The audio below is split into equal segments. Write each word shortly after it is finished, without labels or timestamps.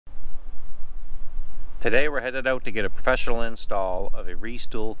Today we're headed out to get a professional install of a Reese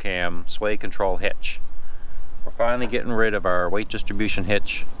dual cam sway control hitch. We're finally getting rid of our weight distribution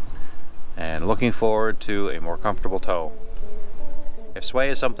hitch and looking forward to a more comfortable tow. If sway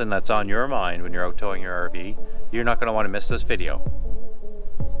is something that's on your mind when you're out towing your RV, you're not going to want to miss this video.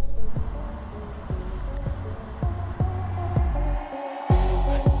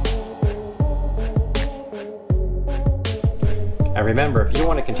 And remember, if you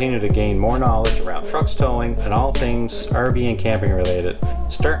want to continue to gain more knowledge around trucks towing and all things RV and camping related,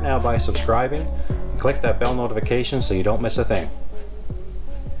 start now by subscribing and click that bell notification so you don't miss a thing.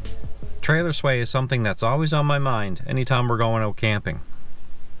 Trailer sway is something that's always on my mind anytime we're going out camping.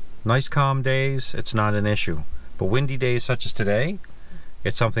 Nice calm days, it's not an issue. But windy days such as today,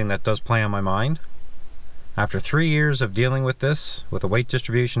 it's something that does play on my mind. After 3 years of dealing with this, with a weight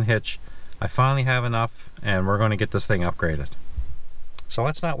distribution hitch, I finally have enough and we're going to get this thing upgraded. So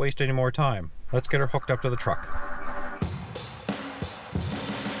let's not waste any more time. Let's get her hooked up to the truck.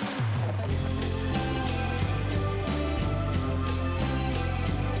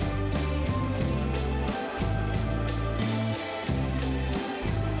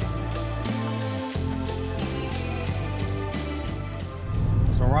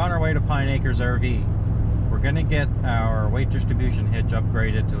 So we're on our way to Pine Acres RV. We're going to get our weight distribution hitch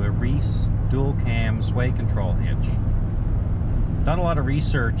upgraded to a Reese dual cam sway control hitch. Done a lot of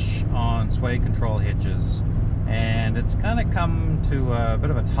research on sway control hitches, and it's kind of come to a bit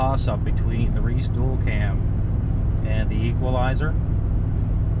of a toss-up between the Reese dual cam and the equalizer.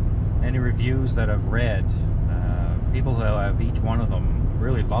 Any reviews that I've read, people who have each one of them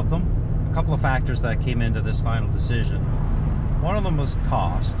really love them. A couple of factors that came into this final decision. One of them was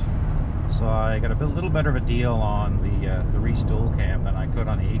cost. So I got a little better of a deal on the Reese dual cam than I could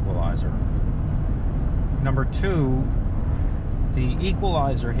on the equalizer. Number two, the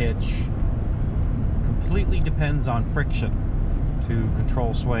equalizer hitch completely depends on friction to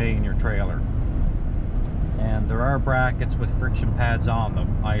control sway in your trailer. And there are brackets with friction pads on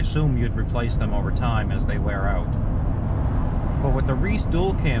them. I assume you'd replace them over time as they wear out. But with the Reese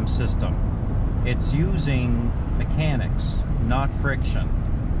dual cam system, it's using mechanics, not friction,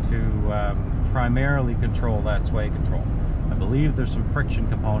 to primarily control that sway control. I believe there's some friction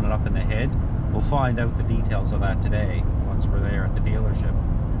component up in the head. We'll find out the details of that today once we're there at the dealership.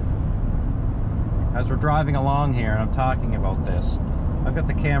 As we're driving along here and I'm talking about this, I've got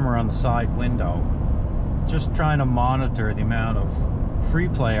the camera on the side window, just trying to monitor the amount of free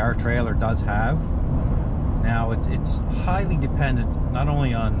play our trailer does have. Now it's highly dependent not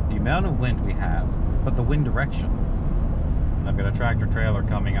only on the amount of wind we have, but the wind direction. I've got a tractor trailer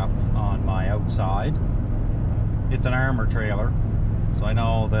coming up on my outside. It's an armor trailer, so I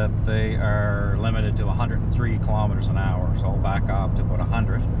know that they are limited to 103 kilometers an hour, so I'll back off to about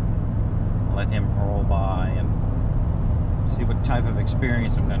 100. Let him roll by and see what type of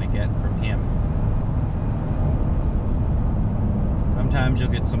experience I'm going to get from him. Sometimes you'll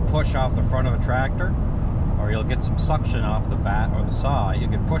get some push off the front of a tractor, or you'll get some suction off the back or the side. You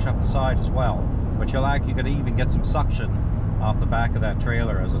get push off the side as well, but you could even get some suction off the back of that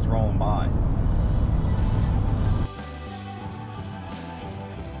trailer as it's rolling by.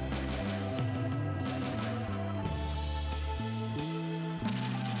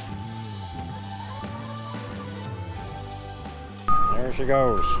 There she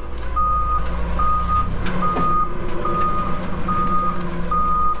goes.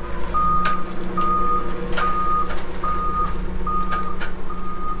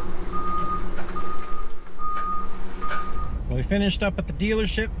 We finished up at the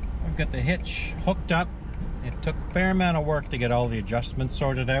dealership. I've got the hitch hooked up. It took a fair amount of work to get all the adjustments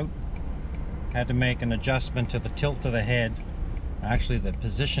sorted out. Had to make an adjustment to the tilt of the head, actually the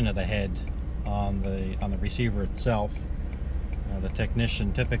position of the head on the receiver itself. The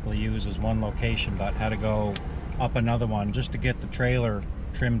technician typically uses one location, but had to go up another one just to get the trailer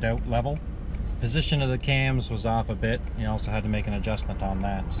trimmed out level. Position of the cams was off a bit. You also had to make an adjustment on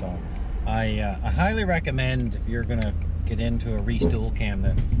that. So I highly recommend, if you're gonna get into a Reese dual cam,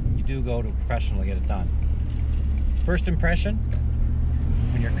 that you do go to a professional to get it done. First impression,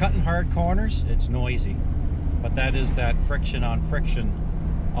 when you're cutting hard corners, it's noisy, but that is that friction on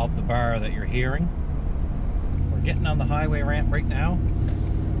friction of the bar that you're hearing. We're getting on the highway ramp right now,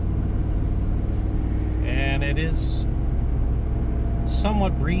 and it is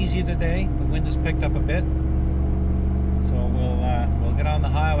somewhat breezy today. The wind has picked up a bit, so we'll get on the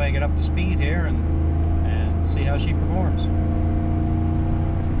highway, get up to speed here, and see how she performs.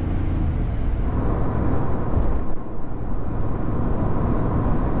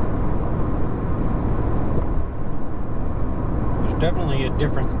 There's definitely a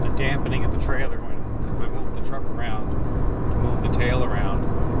difference in the dampening of the trailer when the truck around to move the tail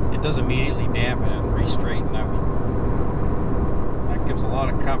around, it does immediately dampen and re-straighten out. That gives a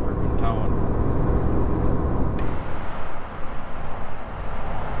lot of comfort when towing.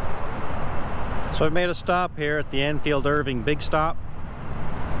 So I've made a stop here at the Enfield Irving Big Stop.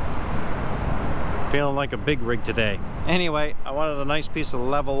 Feeling like a big rig today. Anyway, I wanted a nice piece of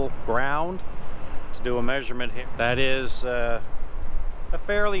level ground to do a measurement here. That is a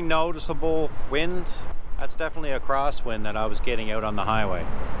fairly noticeable wind. That's definitely a crosswind that I was getting out on the highway.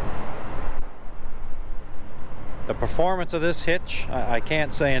 The performance of this hitch, I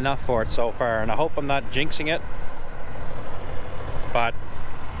can't say enough for it so far, and I hope I'm not jinxing it, but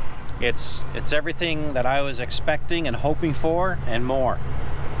it's everything that I was expecting and hoping for and more.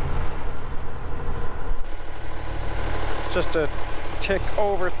 Just a tick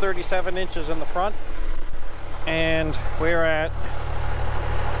over 37 inches in the front, and we're at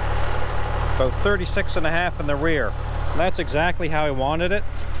about 36.5 in the rear. And that's exactly how I wanted it.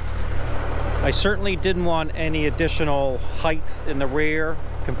 I certainly didn't want any additional height in the rear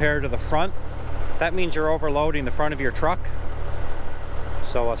compared to the front. That means you're overloading the front of your truck.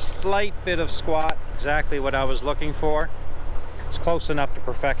 So a slight bit of squat, exactly what I was looking for. It's close enough to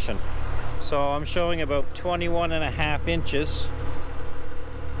perfection. So I'm showing about 21.5 inches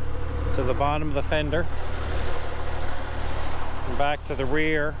to the bottom of the fender and back to the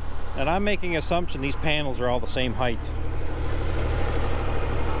rear. And I'm making an assumption these panels are all the same height.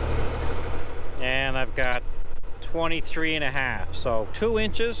 And I've got 23.5, so 2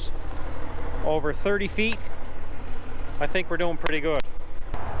 inches over 30 feet. I think we're doing pretty good.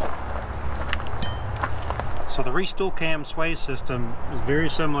 So the Reese dual cam sway system is very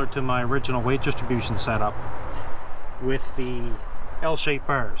similar to my original weight distribution setup with the L-shaped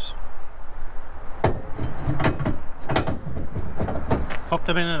bars. Hooked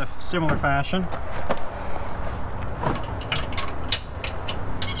them in a similar fashion.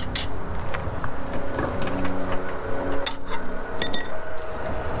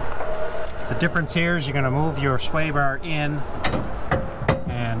 The difference here is you're going to move your sway bar in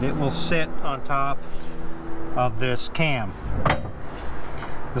and it will sit on top of this cam.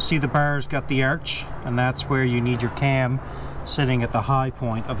 You'll see the bar's got the arch, and that's where you need your cam sitting at the high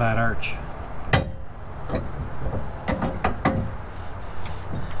point of that arch.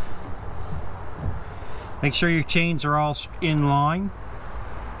 Make sure your chains are all in line,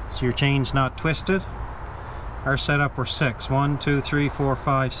 so your chain's not twisted. Our setup were 6. 1, 2, 3, 4,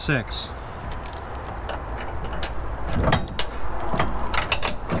 5, 6.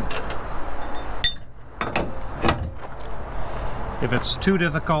 If it's too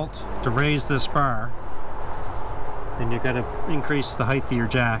difficult to raise this bar, then you've got to increase the height of your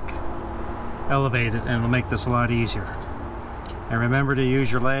jack, elevate it, and it'll make this a lot easier. And remember to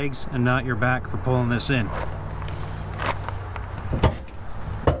use your legs and not your back for pulling this in.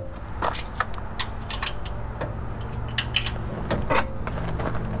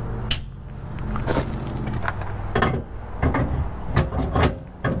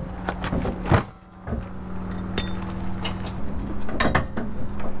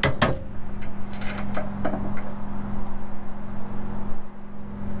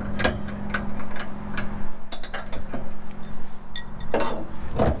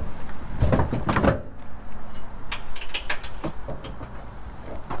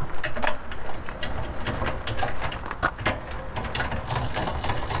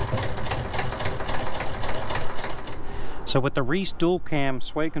 So with the Reese dual cam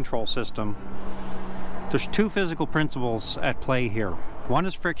sway control system, there's two physical principles at play here. One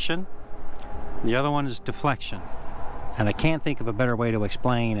is friction, the other one is deflection. And I can't think of a better way to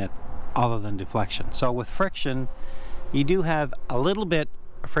explain it other than deflection. So with friction, you do have a little bit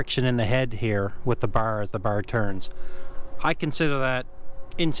of friction in the head here with the bar as the bar turns. I consider that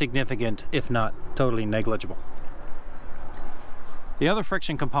insignificant, if not totally negligible. The other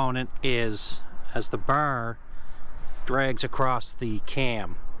friction component is as the bar drags across the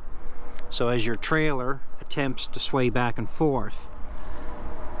cam. So as your trailer attempts to sway back and forth,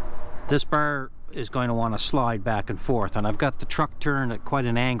 this bar is going to want to slide back and forth, and I've got the truck turned at quite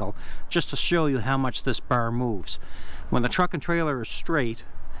an angle just to show you how much this bar moves. When the truck and trailer is straight,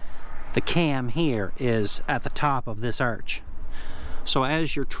 the cam here is at the top of this arch. So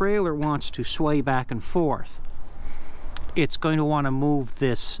as your trailer wants to sway back and forth, it's going to want to move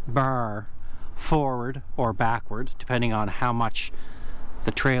this bar forward or backward, depending on how much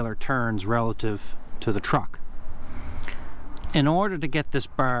the trailer turns relative to the truck. In order to get this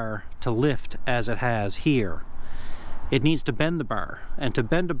bar to lift as it has here, it needs to bend the bar, and to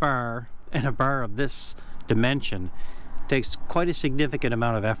bend a bar, and a bar of this dimension, takes quite a significant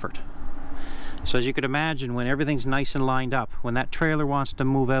amount of effort. So as you could imagine, when everything's nice and lined up, when that trailer wants to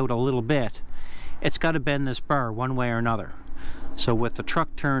move out a little bit, it's got to bend this bar one way or another. So with the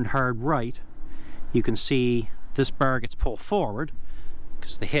truck turned hard right, you can see this bar gets pulled forward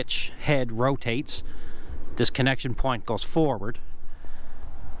because the hitch head rotates. This connection point goes forward.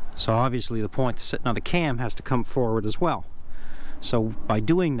 So obviously the point sitting on the cam has to come forward as well. So by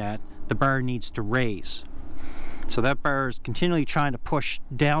doing that, the bar needs to raise. So that bar is continually trying to push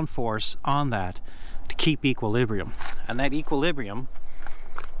down force on that to keep equilibrium. And that equilibrium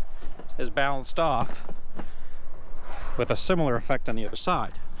is balanced off with a similar effect on the other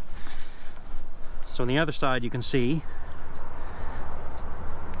side. So on the other side you can see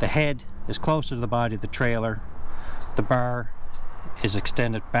the head is closer to the body of the trailer. The bar is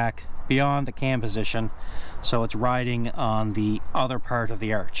extended back beyond the cam position, so it's riding on the other part of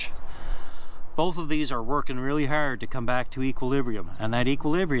the arch. Both of these are working really hard to come back to equilibrium, and that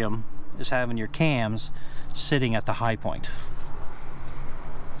equilibrium is having your cams sitting at the high point.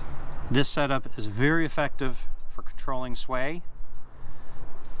 This setup is very effective for controlling sway.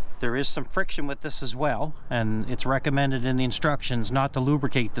 There is some friction with this as well, and it's recommended in the instructions not to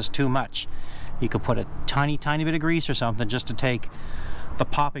lubricate this too much. You could put a tiny bit of grease or something just to take the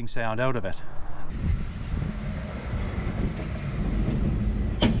popping sound out of it.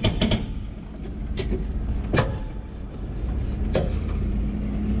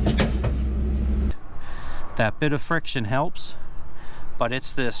 That bit of friction helps, but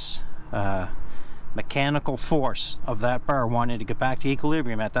it's this mechanical force of that bar wanting to get back to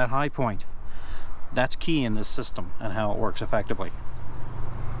equilibrium at that high point. That's key in this system and how it works effectively.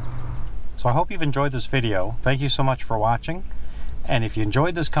 So I hope you've enjoyed this video. Thank you so much for watching. And if you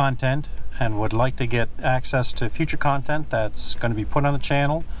enjoyed this content and would like to get access to future content that's going to be put on the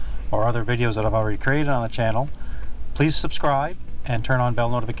channel or other videos that I've already created on the channel, please subscribe and turn on bell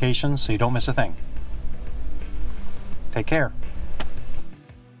notifications so you don't miss a thing. Take care.